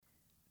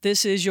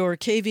This is your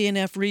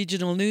KVNF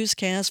Regional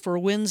Newscast for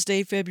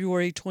Wednesday,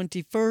 February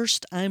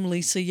 21st. I'm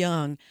Lisa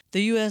Young.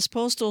 The U.S.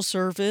 Postal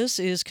Service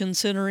is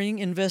considering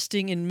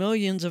investing in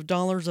millions of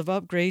dollars of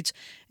upgrades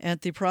at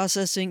the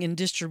processing and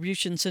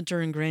distribution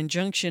center in Grand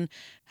Junction.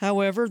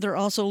 However, they're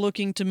also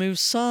looking to move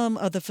some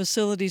of the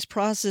facility's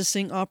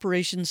processing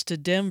operations to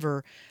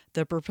Denver.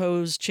 The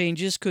proposed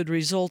changes could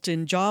result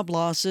in job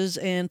losses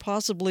and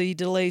possibly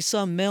delay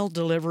some mail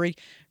delivery,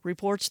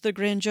 reports the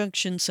Grand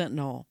Junction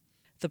Sentinel.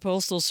 The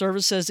Postal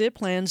Service says it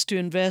plans to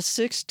invest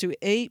 $6 to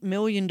 $8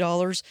 million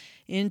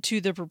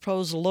into the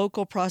proposed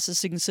local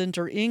processing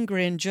center in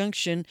Grand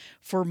Junction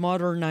for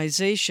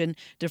modernization,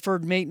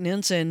 deferred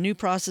maintenance, and new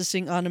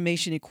processing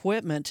automation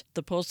equipment.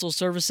 The Postal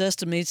Service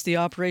estimates the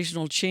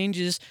operational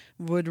changes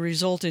would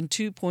result in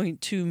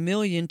 $2.2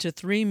 million to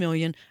 $3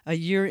 million a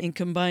year in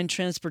combined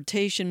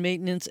transportation,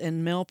 maintenance,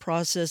 and mail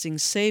processing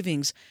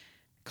savings.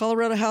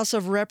 Colorado House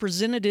of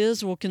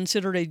Representatives will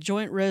consider a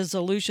joint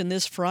resolution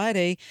this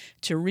Friday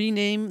to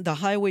rename the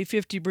Highway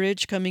 50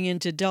 bridge coming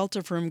into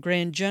Delta from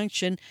Grand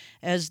Junction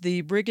as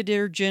the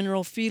Brigadier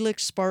General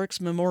Felix Sparks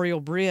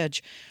Memorial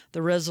Bridge.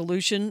 The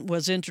resolution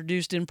was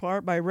introduced in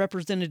part by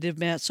Representative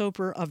Matt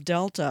Soper of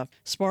Delta.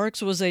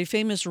 Sparks was a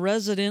famous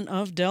resident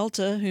of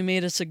Delta who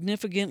made a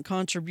significant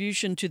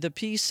contribution to the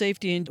peace,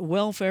 safety, and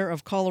welfare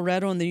of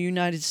Colorado and the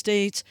United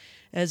States.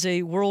 As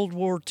a World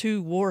War II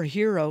war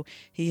hero,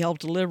 he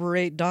helped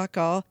liberate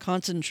Dachau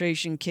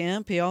concentration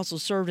camp. He also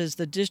served as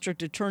the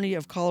district attorney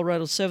of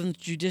Colorado's 7th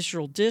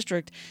Judicial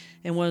District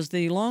and was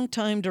the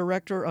longtime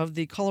director of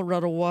the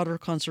Colorado Water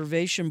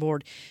Conservation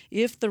Board.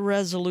 If the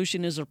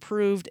resolution is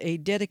approved, a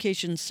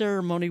dedication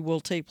ceremony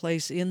will take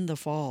place in the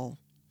fall.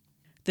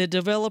 The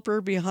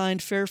developer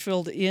behind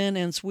Fairfield Inn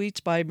and Suites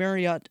by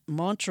Marriott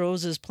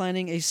Montrose is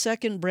planning a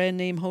second brand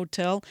name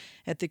hotel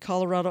at the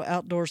Colorado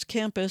Outdoors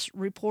campus,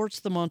 reports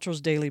the Montrose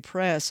Daily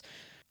Press.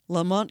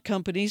 Lamont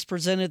Companies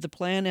presented the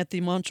plan at the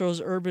Montrose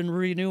Urban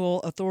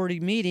Renewal Authority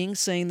meeting,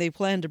 saying they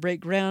plan to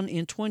break ground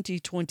in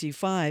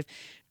 2025.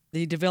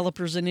 The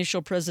developer's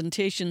initial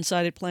presentation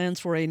cited plans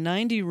for a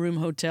 90-room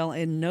hotel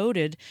and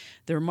noted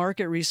their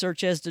market research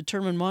has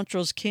determined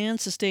Montrose can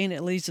sustain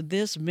at least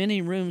this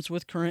many rooms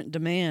with current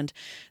demand.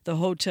 The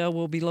hotel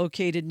will be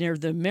located near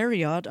the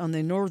Marriott on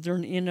the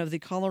northern end of the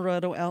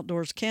Colorado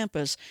Outdoors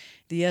campus.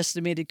 The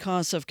estimated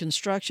cost of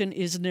construction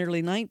is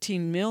nearly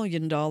 $19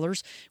 million,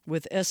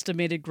 with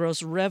estimated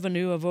gross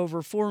revenue of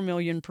over $4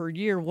 million per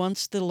year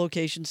once the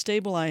location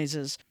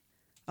stabilizes.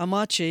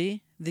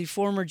 Amachi, the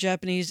former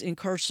Japanese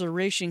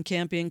incarceration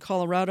camp in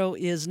Colorado,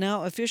 is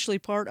now officially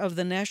part of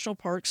the national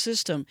park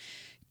system.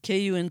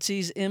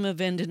 KUNC's Emma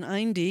Vanden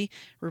Einde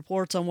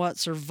reports on what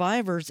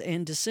survivors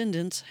and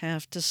descendants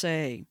have to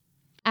say.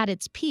 At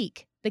its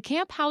peak, the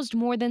camp housed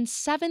more than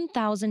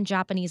 7,000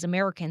 Japanese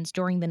Americans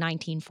during the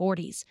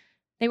 1940s.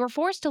 They were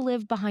forced to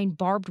live behind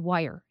barbed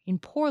wire in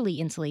poorly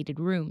insulated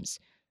rooms.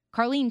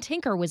 Carlene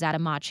Tinker was at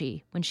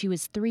Amachi when she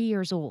was 3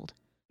 years old.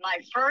 My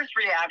first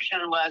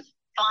reaction was,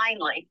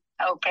 finally.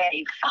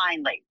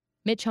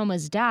 Mitch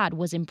Homa's dad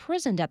was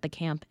imprisoned at the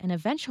camp and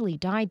eventually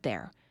died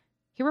there.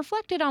 He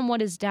reflected on what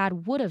his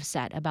dad would have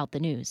said about the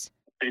news.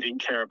 They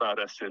didn't care about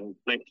us in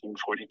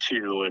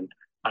 1942, and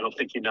I don't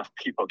think enough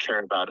people care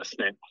about us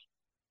now.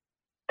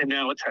 And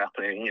now it's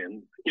happening,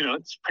 and,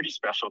 it's pretty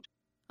special.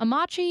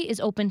 Amachi is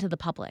open to the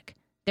public.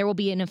 There will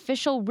be an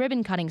official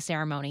ribbon-cutting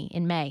ceremony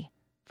in May.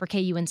 For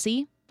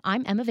KUNC,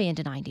 I'm Emma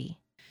Vanden Einde.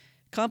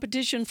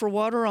 Competition for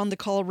water on the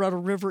Colorado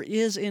River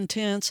is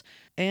intense,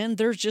 and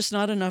there's just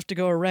not enough to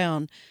go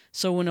around.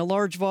 So when a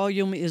large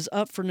volume is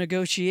up for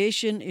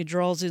negotiation, it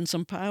draws in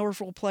some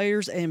powerful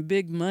players and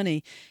big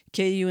money.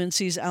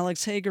 KUNC's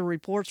Alex Hager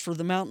reports for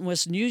the Mountain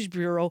West News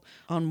Bureau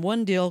on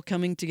one deal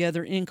coming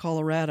together in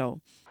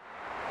Colorado.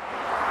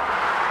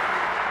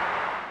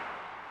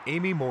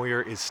 Amy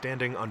Moyer is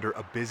standing under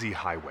a busy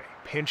highway,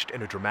 pinched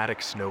in a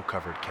dramatic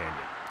snow-covered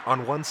canyon.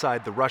 On one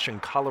side, the rushing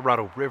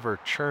Colorado River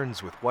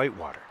churns with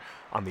whitewater.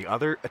 On the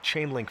other, a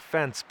chain-link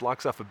fence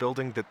blocks off a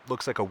building that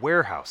looks like a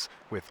warehouse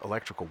with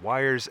electrical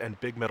wires and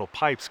big metal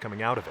pipes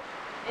coming out of it.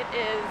 It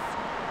is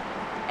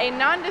a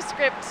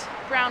nondescript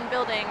brown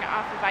building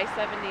off of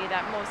I-70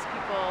 that most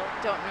people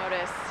don't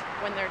notice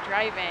when they're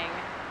driving.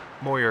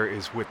 Moyer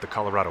is with the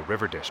Colorado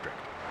River District.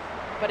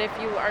 But if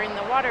you are in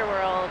the water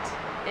world,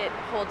 it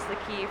holds the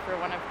key for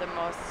one of the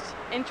most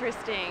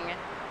interesting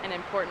and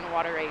important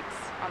water rights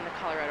on the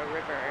Colorado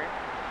River.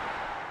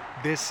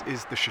 This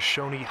is the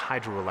Shoshone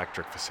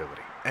Hydroelectric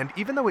Facility, and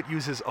even though it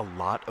uses a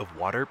lot of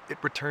water, it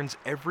returns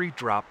every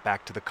drop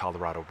back to the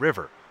Colorado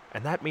River,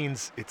 and that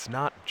means it's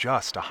not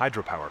just a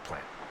hydropower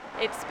plant.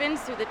 It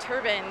spins through the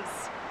turbines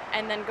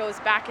and then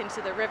goes back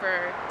into the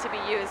river to be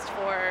used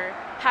for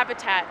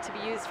habitat, to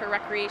be used for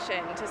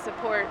recreation, to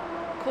support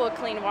cool,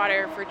 clean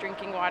water for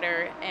drinking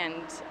water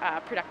and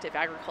productive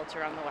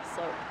agriculture on the West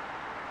Slope.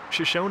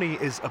 Shoshone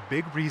is a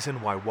big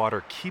reason why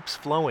water keeps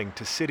flowing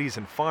to cities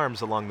and farms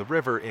along the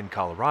river in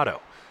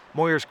Colorado.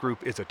 Moyer's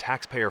Group is a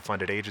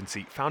taxpayer-funded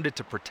agency founded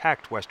to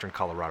protect Western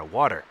Colorado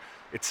water.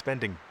 It's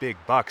spending big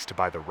bucks to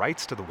buy the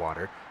rights to the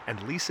water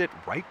and lease it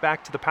right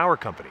back to the power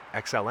company,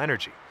 XL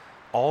Energy,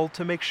 all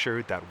to make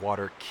sure that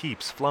water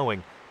keeps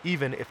flowing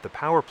even if the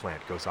power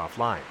plant goes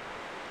offline.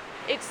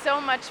 It's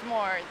so much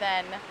more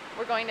than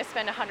we're going to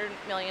spend $100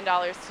 million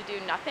to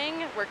do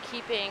nothing. We're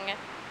keeping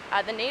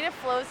the native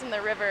flows in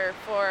the river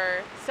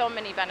for so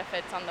many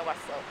benefits on the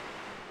West Slope.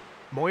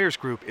 Moyer's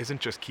group isn't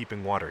just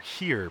keeping water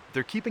here,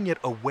 they're keeping it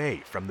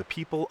away from the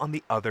people on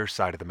the other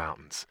side of the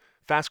mountains.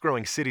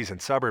 Fast-growing cities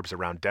and suburbs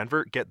around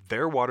Denver get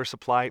their water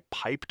supply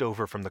piped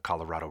over from the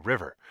Colorado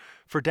River.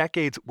 For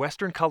decades,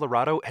 Western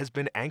Colorado has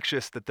been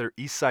anxious that their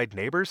east side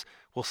neighbors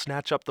will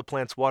snatch up the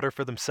plant's water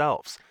for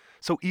themselves.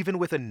 So even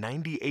with a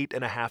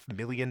 $98.5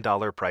 million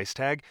price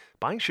tag,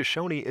 buying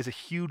Shoshone is a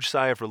huge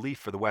sigh of relief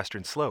for the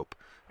Western Slope.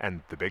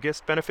 And the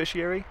biggest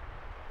beneficiary?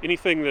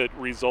 Anything that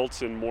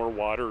results in more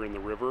water in the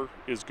river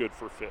is good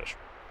for fish.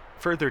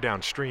 Further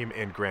downstream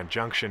in Grand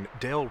Junction,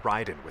 Dale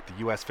Ryden with the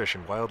U.S. Fish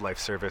and Wildlife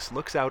Service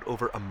looks out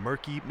over a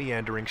murky,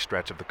 meandering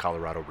stretch of the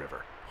Colorado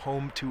River,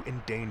 home to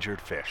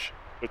endangered fish.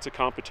 It's a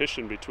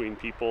competition between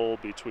people,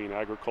 between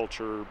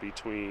agriculture,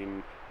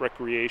 between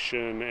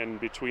recreation, and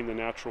between the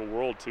natural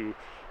world to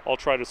all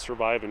try to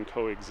survive and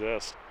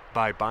coexist.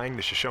 By buying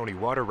the Shoshone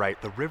water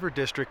right, the River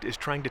District is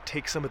trying to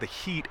take some of the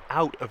heat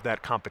out of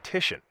that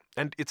competition.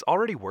 And it's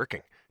already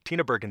working.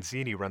 Tina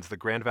Berganzini runs the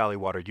Grand Valley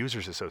Water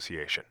Users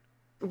Association.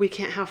 We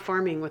can't have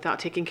farming without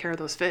taking care of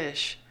those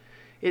fish.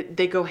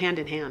 They go hand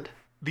in hand.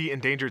 The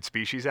Endangered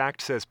Species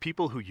Act says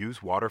people who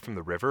use water from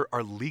the river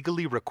are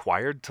legally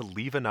required to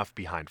leave enough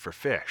behind for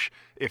fish.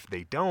 If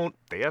they don't,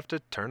 they have to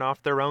turn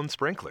off their own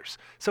sprinklers.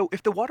 So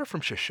if the water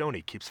from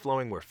Shoshone keeps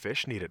flowing where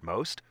fish need it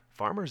most,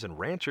 farmers and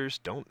ranchers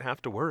don't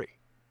have to worry.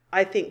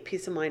 I think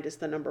peace of mind is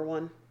the number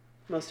one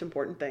most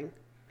important thing.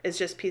 It's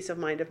just peace of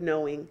mind of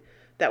knowing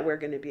that we're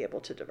going to be able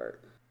to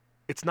divert.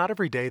 It's not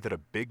every day that a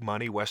big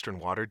money Western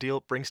water deal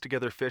brings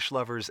together fish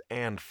lovers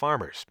and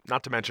farmers,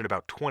 not to mention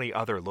about 20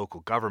 other local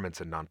governments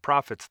and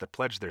nonprofits that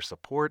pledge their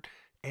support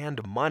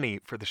and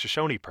money for the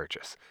Shoshone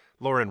purchase.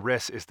 Lauren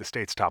Riss is the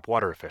state's top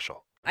water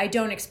official. I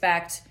don't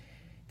expect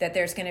that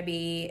there's going to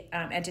be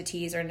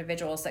entities or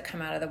individuals that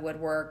come out of the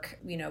woodwork,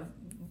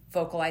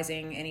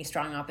 vocalizing any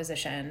strong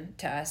opposition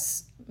to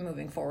us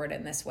moving forward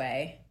in this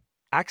way.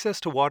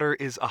 Access to water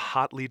is a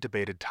hotly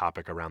debated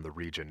topic around the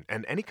region,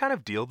 and any kind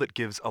of deal that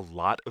gives a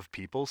lot of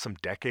people some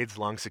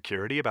decades-long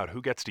security about who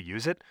gets to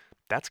use it,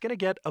 that's going to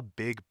get a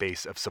big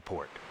base of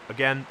support.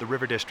 Again, the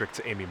River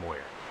District's Amy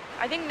Moyer.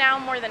 I think now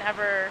more than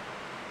ever,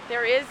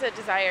 there is a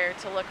desire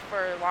to look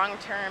for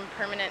long-term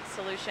permanent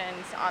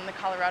solutions on the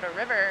Colorado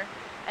River,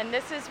 and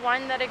this is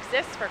one that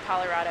exists for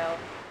Colorado.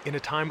 In a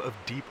time of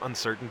deep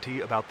uncertainty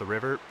about the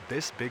river,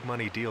 this big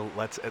money deal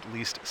lets at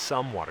least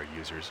some water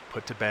users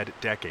put to bed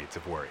decades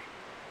of worry.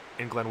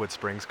 In Glenwood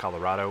Springs,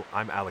 Colorado,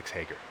 I'm Alex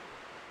Hager.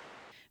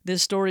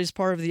 This story is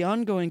part of the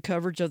ongoing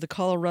coverage of the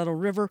Colorado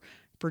River,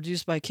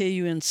 produced by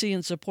KUNC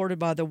and supported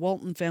by the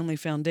Walton Family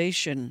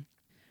Foundation.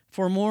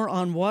 For more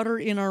on water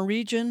in our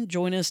region,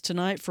 join us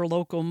tonight for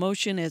Local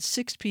Motion at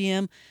 6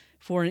 p.m.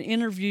 for an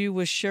interview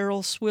with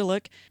Cheryl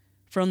Swillick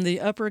from the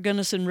Upper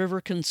Gunnison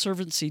River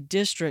Conservancy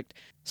District.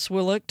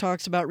 Swillick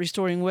talks about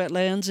restoring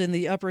wetlands in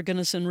the Upper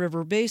Gunnison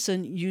River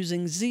Basin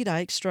using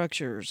Z-dike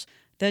structures.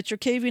 That's your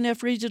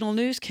KVNF Regional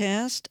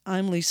Newscast.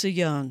 I'm Lisa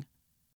Young.